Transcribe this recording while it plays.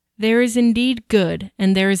There is indeed good,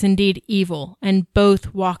 and there is indeed evil, and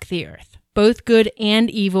both walk the earth. Both good and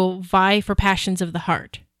evil vie for passions of the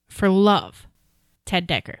heart, for love. Ted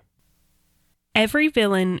Dekker. Every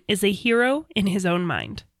villain is a hero in his own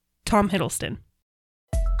mind. Tom Hiddleston.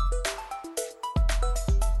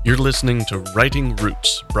 You're listening to Writing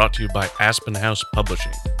Roots, brought to you by Aspen House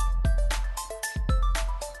Publishing.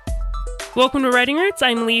 Welcome to Writing Roots.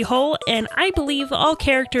 I'm Lee Hull, and I believe all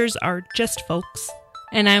characters are just folks.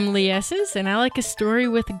 And I'm Lee Esses, and I like a story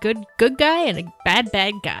with a good guy and a bad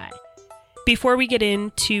guy. Before we get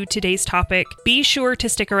into today's topic, be sure to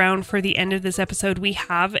stick around for the end of this episode. We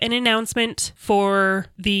have an announcement for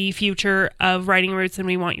the future of Writing Roots, and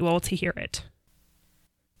we want you all to hear it.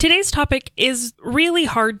 Today's topic is really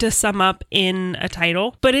hard to sum up in a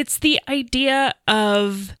title, but it's the idea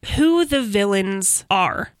of who the villains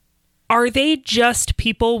are. Are they just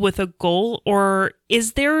people with a goal, or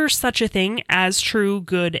is there such a thing as true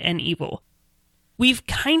good and evil? We've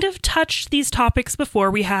kind of touched these topics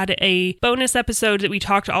before. We had a bonus episode that we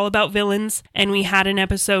talked all about villains, and we had an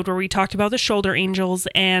episode where we talked about the shoulder angels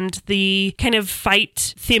and the kind of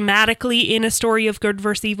fight thematically in a story of good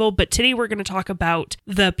versus evil, but today we're going to talk about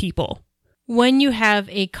the people. When you have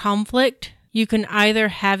a conflict, you can either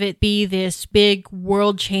have it be this big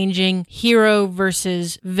world-changing hero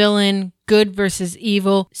versus villain, good versus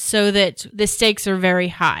evil, so that the stakes are very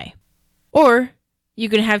high. Or you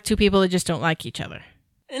can have two people that just don't like each other.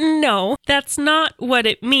 No, that's not what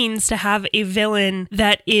it means to have a villain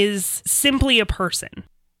that is simply a person.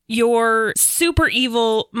 Your super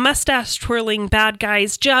evil, mustache-twirling bad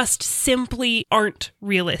guys just simply aren't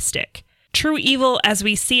realistic. True evil, as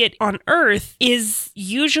we see it on Earth, is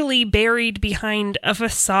usually buried behind a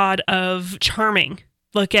facade of charming.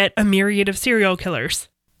 Look at a myriad of serial killers.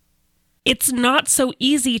 It's not so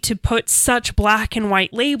easy to put such black and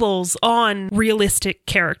white labels on realistic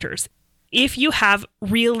characters. If you have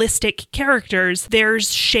realistic characters,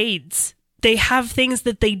 there's shades. They have things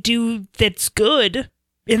that they do that's good,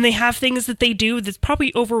 and they have things that they do that's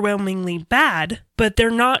probably overwhelmingly bad, but they're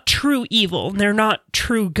not true evil. They're not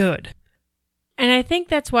true good. And I think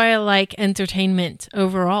that's why I like entertainment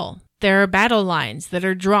overall. There are battle lines that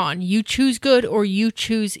are drawn. You choose good or you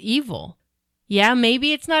choose evil. Yeah,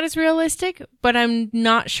 maybe it's not as realistic, but I'm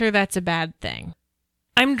not sure that's a bad thing.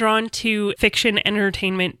 I'm drawn to fiction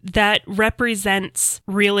entertainment that represents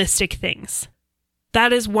realistic things.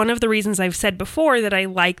 That is one of the reasons I've said before that I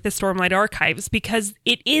like the Stormlight Archives, because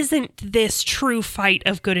it isn't this true fight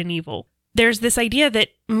of good and evil. There's this idea that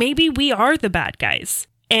maybe we are the bad guys.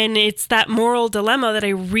 And it's that moral dilemma that I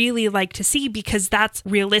really like to see because that's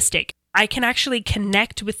realistic. I can actually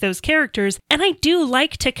connect with those characters, and I do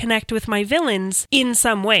like to connect with my villains in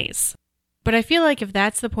some ways. But I feel like if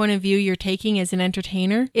that's the point of view you're taking as an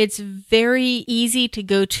entertainer, it's very easy to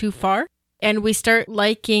go too far, and we start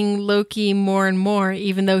liking Loki more and more,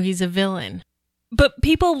 even though he's a villain. But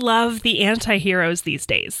people love the anti-heroes these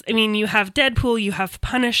days. I mean, you have Deadpool, you have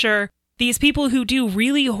Punisher, these people who do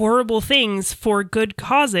really horrible things for good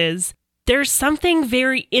causes. There's something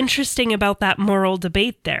very interesting about that moral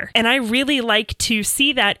debate there. And I really like to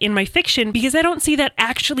see that in my fiction because I don't see that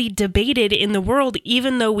actually debated in the world,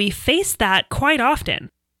 even though we face that quite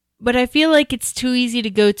often. But I feel like it's too easy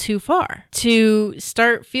to go too far. To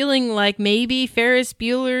start feeling like maybe Ferris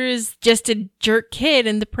Bueller is just a jerk kid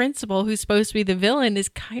and the principal who's supposed to be the villain is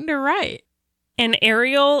kind of right. And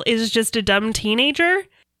Ariel is just a dumb teenager?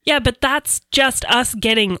 Yeah, but that's just us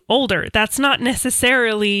getting older. That's not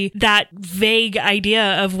necessarily that vague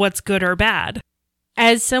idea of what's good or bad.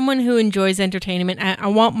 As someone who enjoys entertainment, I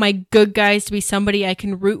want my good guys to be somebody I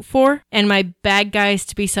can root for, and my bad guys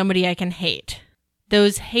to be somebody I can hate.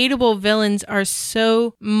 Those hateable villains are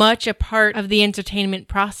so much a part of the entertainment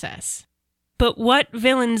process. But what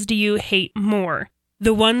villains do you hate more?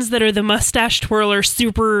 The ones that are the mustache twirler,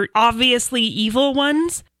 super obviously evil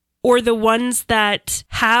ones? Or the ones that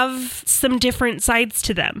have some different sides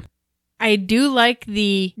to them? I do like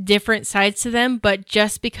the different sides to them, but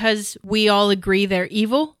just because we all agree they're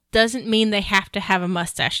evil doesn't mean they have to have a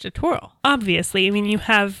mustache to twirl. Obviously. I mean, you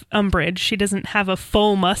have Umbridge. She doesn't have a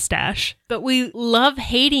full mustache. But we love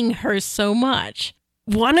hating her so much.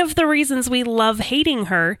 One of the reasons we love hating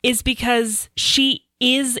her is because she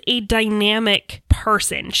is a dynamic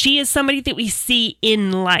person. She is somebody that we see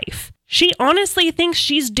in life. She honestly thinks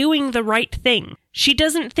she's doing the right thing. She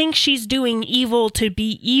doesn't think she's doing evil to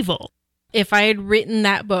be evil. If I had written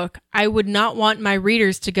that book, I would not want my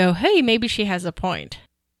readers to go, hey, maybe she has a point.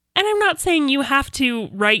 And I'm not saying you have to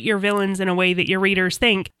write your villains in a way that your readers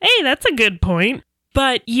think, hey, that's a good point.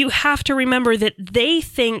 But you have to remember that they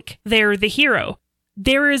think they're the hero.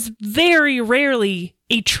 There is very rarely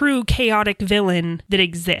a true chaotic villain that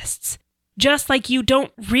exists. Just like you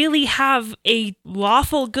don't really have a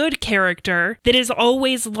lawful good character that is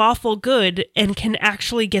always lawful good and can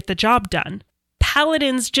actually get the job done.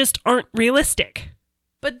 Paladins just aren't realistic.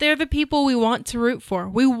 But they're the people we want to root for.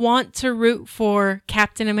 We want to root for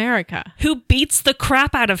Captain America. Who beats the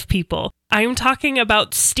crap out of people. I'm talking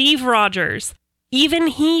about Steve Rogers. Even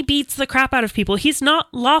he beats the crap out of people. He's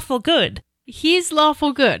not lawful good. He's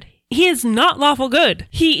lawful good. He is not lawful good.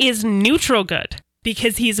 He is neutral good.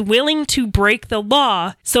 Because he's willing to break the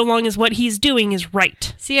law so long as what he's doing is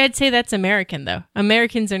right. See, I'd say that's American, though.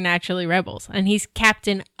 Americans are naturally rebels, and he's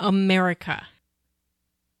Captain America.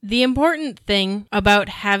 The important thing about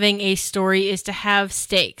having a story is to have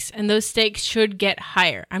stakes, and those stakes should get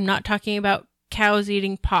higher. I'm not talking about cows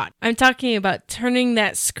eating pot. I'm talking about turning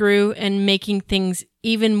that screw and making things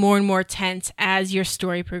even more and more tense as your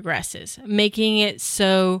story progresses. Making it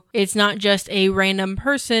so it's not just a random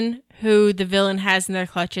person who the villain has in their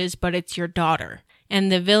clutches, but it's your daughter.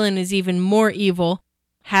 And the villain is even more evil.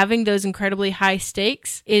 Having those incredibly high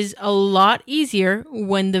stakes is a lot easier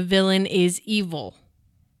when the villain is evil.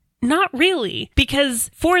 Not really,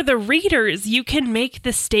 because for the readers, you can make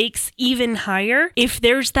the stakes even higher if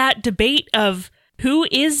there's that debate of who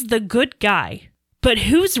is the good guy, but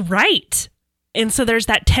who's right? And so there's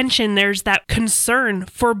that tension, there's that concern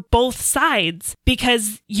for both sides,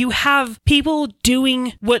 because you have people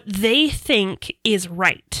doing what they think is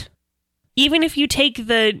right. Even if you take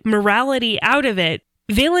the morality out of it,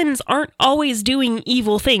 villains aren't always doing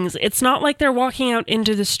evil things. It's not like they're walking out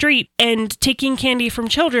into the street and taking candy from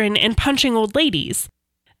children and punching old ladies.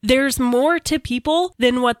 There's more to people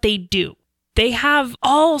than what they do. They have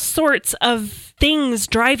all sorts of things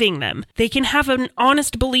driving them. They can have an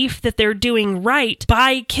honest belief that they're doing right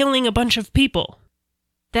by killing a bunch of people.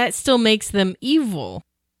 That still makes them evil.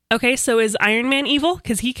 Okay, so is Iron Man evil?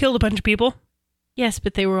 Because he killed a bunch of people. Yes,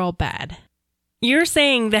 but they were all bad. You're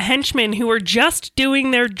saying the henchmen who were just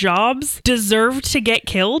doing their jobs deserved to get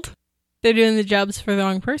killed? They're doing the jobs for the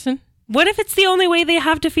wrong person. What if it's the only way they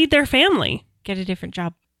have to feed their family? Get a different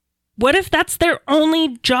job. What if that's their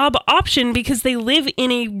only job option because they live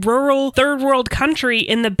in a rural third world country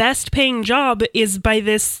and the best paying job is by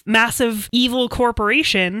this massive evil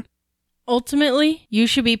corporation? Ultimately, you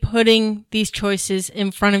should be putting these choices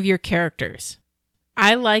in front of your characters.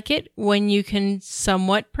 I like it when you can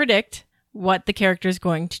somewhat predict what the character is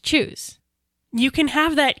going to choose. You can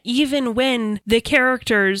have that even when the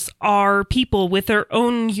characters are people with their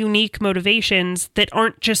own unique motivations that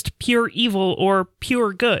aren't just pure evil or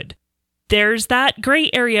pure good. There's that gray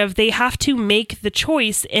area of they have to make the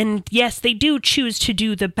choice, and yes, they do choose to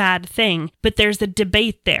do the bad thing, but there's a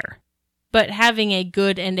debate there. But having a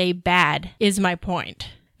good and a bad is my point.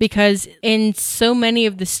 Because in so many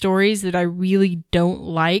of the stories that I really don't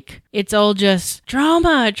like, it's all just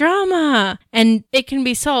drama, and it can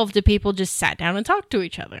be solved if people just sat down and talked to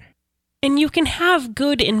each other. And you can have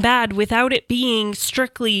good and bad without it being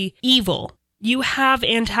strictly evil. You have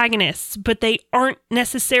antagonists, but they aren't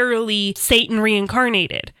necessarily Satan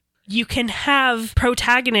reincarnated. You can have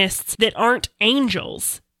protagonists that aren't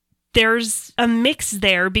angels. There's a mix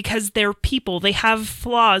there because they're people. They have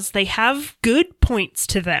flaws. They have good points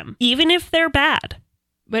to them, even if they're bad.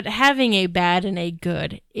 But having a bad and a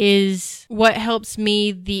good is what helps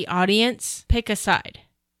me, the audience, pick a side.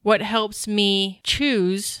 What helps me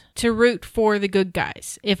choose to root for the good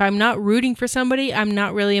guys. If I'm not rooting for somebody, I'm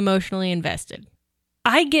not really emotionally invested.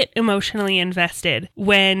 I get emotionally invested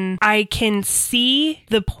when I can see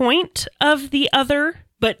the point of the other,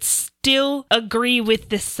 but still agree with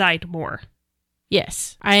this side more.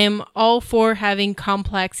 Yes, I am all for having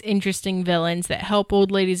complex, interesting villains that help old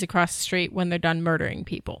ladies across the street when they're done murdering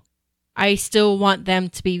people. I still want them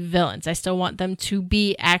to be villains. I still want them to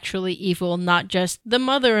be actually evil, not just the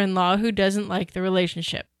mother-in-law who doesn't like the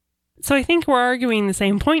relationship. So I think we're arguing the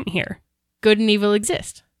same point here. Good and evil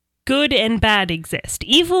exist. Good and bad exist.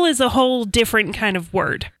 Evil is a whole different kind of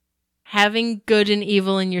word. Having good and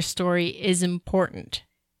evil in your story is important.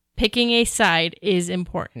 Picking a side is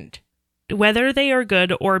important. Whether they are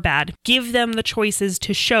good or bad, give them the choices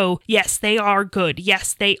to show, yes, they are good.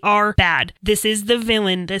 Yes, they are bad. This is the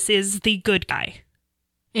villain. This is the good guy.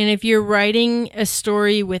 And if you're writing a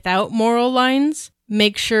story without moral lines,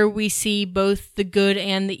 make sure we see both the good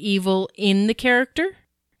and the evil in the character.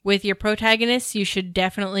 With your protagonists, you should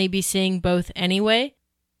definitely be seeing both anyway.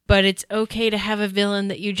 But it's okay to have a villain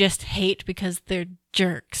that you just hate because they're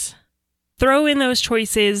jerks. Throw in those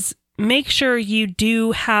choices. Make sure you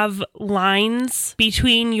do have lines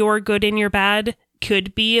between your good and your bad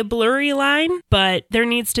could be a blurry line, but there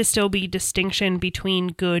needs to still be distinction between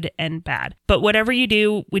good and bad. But whatever you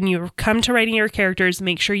do, when you come to writing your characters,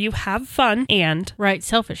 make sure you have fun and write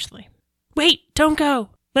selfishly. Wait, don't go.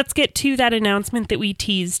 Let's get to that announcement that we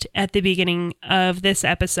teased at the beginning of this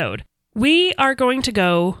episode. We are going to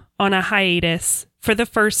go on a hiatus for the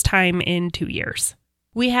first time in 2 years.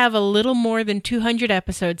 We have a little more than 200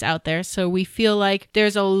 episodes out there, so we feel like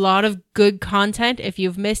there's a lot of good content. If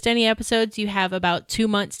you've missed any episodes, you have about 2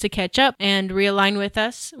 months to catch up and realign with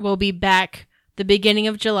us. We'll be back the beginning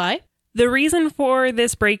of July. The reason for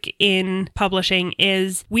this break in publishing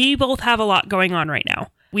is we both have a lot going on right now.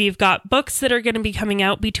 We've got books that are going to be coming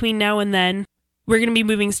out between now and then. We're going to be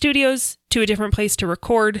moving studios to a different place to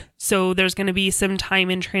record, so there's going to be some time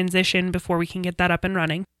in transition before we can get that up and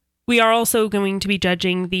running. We are also going to be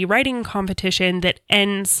judging the writing competition that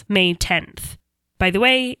ends May 10th. By the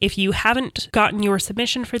way, if you haven't gotten your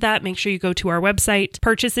submission for that, make sure you go to our website,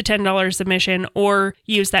 purchase the $10 submission, or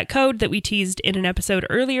use that code that we teased in an episode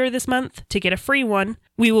earlier this month to get a free one.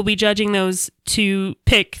 We will be judging those to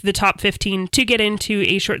pick the top 15 to get into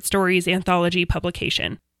a short stories anthology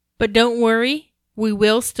publication. But don't worry, we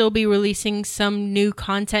will still be releasing some new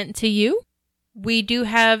content to you. We do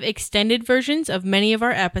have extended versions of many of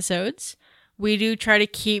our episodes. We do try to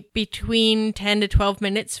keep between 10 to 12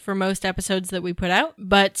 minutes for most episodes that we put out,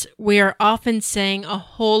 but we are often saying a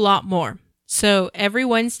whole lot more. So every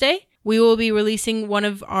Wednesday, we will be releasing one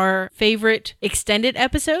of our favorite extended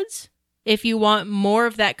episodes. If you want more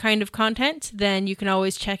of that kind of content, then you can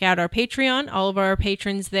always check out our Patreon. All of our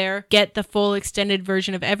patrons there get the full extended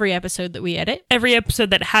version of every episode that we edit. Every episode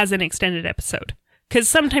that has an extended episode. Because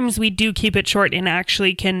sometimes we do keep it short and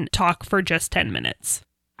actually can talk for just 10 minutes.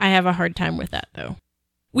 I have a hard time with that, though.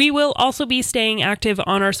 We will also be staying active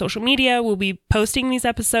on our social media. We'll be posting these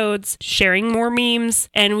episodes, sharing more memes,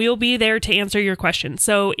 and we'll be there to answer your questions.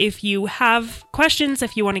 So if you have questions,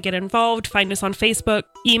 if you want to get involved, find us on Facebook,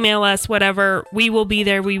 email us, whatever. We will be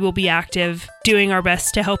there. We will be active, doing our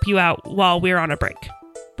best to help you out while we're on a break.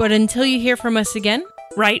 But until you hear from us again,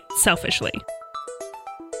 write selfishly.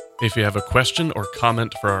 If you have a question or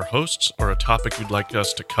comment for our hosts or a topic you'd like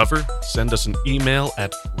us to cover, send us an email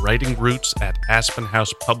at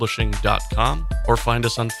writingroots@aspenhousepublishing.com or find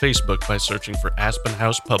us on Facebook by searching for Aspen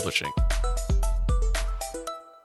House Publishing.